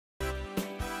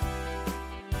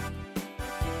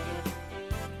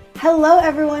Hello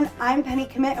everyone, I'm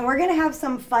Kmitt and we're going to have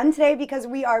some fun today because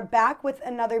we are back with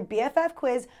another BFF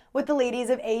quiz with the ladies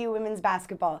of AU Women's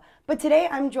Basketball. But today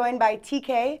I'm joined by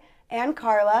TK and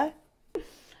Karla.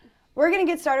 We're going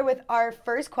to get started with our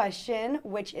first question,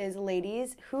 which is,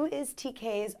 ladies, who is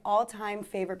TK's all-time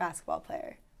favorite basketball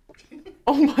player?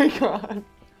 Oh my god.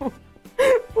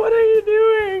 What are you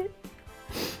doing?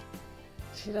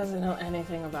 She doesn't know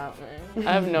anything about me.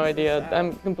 I have no idea.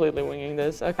 I'm completely winging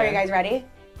this. Okay. Are you guys ready?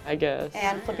 I guess.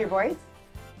 And flip your boards.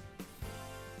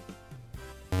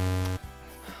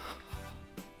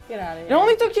 Get out of here. It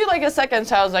only took you like a second,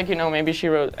 so I was like, you know, maybe she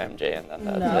wrote MJ and then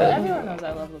that's No, it. everyone knows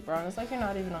I love LeBron. It's like you're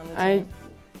not even on the team.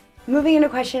 Moving into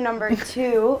question number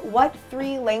 2, what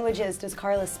 3 languages does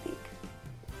Karla speak?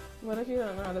 What if you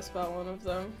don't know how to spell one of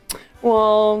them?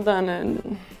 Well,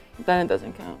 then it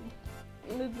doesn't count.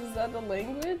 Is that the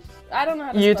language? I don't know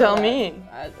how to You spell tell that. me.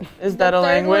 Is that a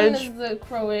language? The third one is the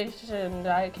Croatian.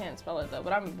 I can't spell it though,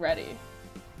 but I'm ready.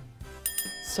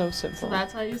 So simple. So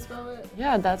that's how you spell it?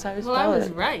 Yeah, that's how you spell it. Well, I was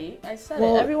right. I said it.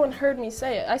 Everyone heard me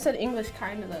say it. I said English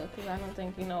kind of though, because I don't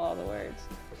think you know all the words.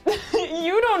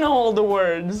 You don't know all the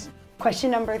words.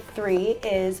 Question number 3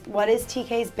 is, what is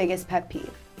TK's biggest pet peeve?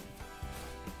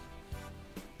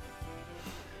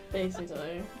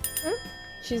 Basically.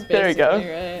 She's basically There you go.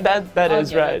 right. That I'll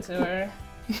is give right. it to her.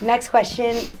 Next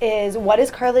question is, what is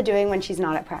Karla doing when she's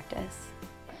not at practice?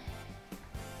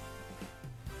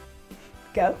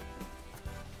 Go.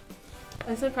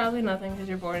 I said probably nothing because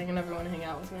you're boring and everyone hang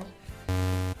out with me.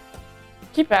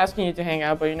 Keep asking you to hang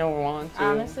out, but you never want to.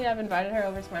 Honestly, I've invited her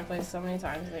over to my place so many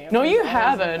times. No, you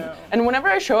haven't. No. And whenever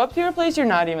I show up to your place, you're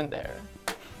not even there.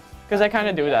 Because I kind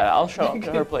of do that. I'll show up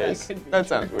to her place. That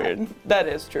sounds weird. That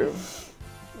is true.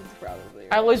 It's probably right.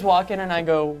 I always walk in and I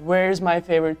go, where's my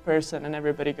favorite person? And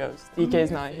everybody goes,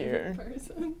 DK's not here.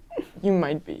 Person? You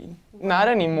might be. Not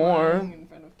anymore. In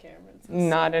front of cameras.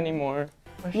 Not anymore.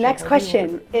 Next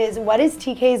question is, what is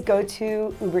TK's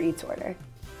go-to Uber Eats order?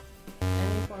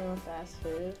 Any form of fast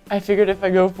food. I figured if I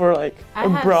go for like I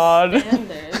abroad.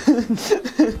 have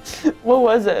standards. What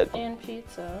was it? And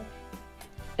pizza.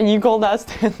 And you call that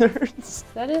standards?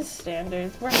 That is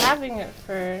standards. We're having it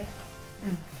for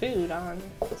food on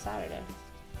Saturday.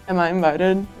 Am I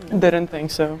invited? No. Didn't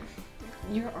think so.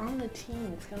 You're on the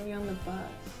team. It's gonna be on the bus.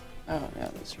 Oh, yeah,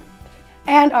 that's true.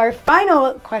 And our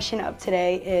final question of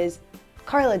today is,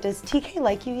 Karla, does TK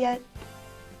like you yet?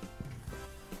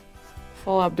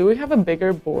 Full up. Do we have a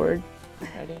bigger board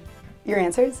ready? Your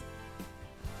answers?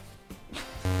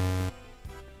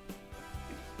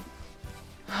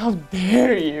 How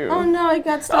dare you? Oh no, I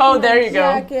got stuck Oh, in there my you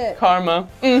jacket. go. Karma.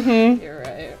 Mm-hmm. You're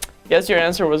right. Guess your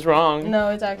answer was wrong. No,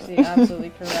 it's actually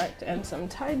absolutely correct, and some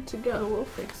tied to go. We'll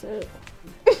fix it.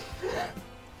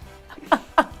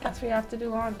 Guess we have to do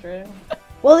laundry.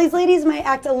 Well, these ladies might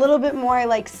act a little bit more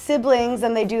like siblings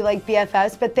than they do like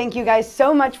BFFs, but thank you guys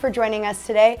so much for joining us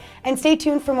today, and stay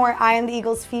tuned for more Eye on the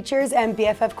Eagles features and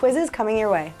BFF quizzes coming your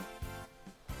way.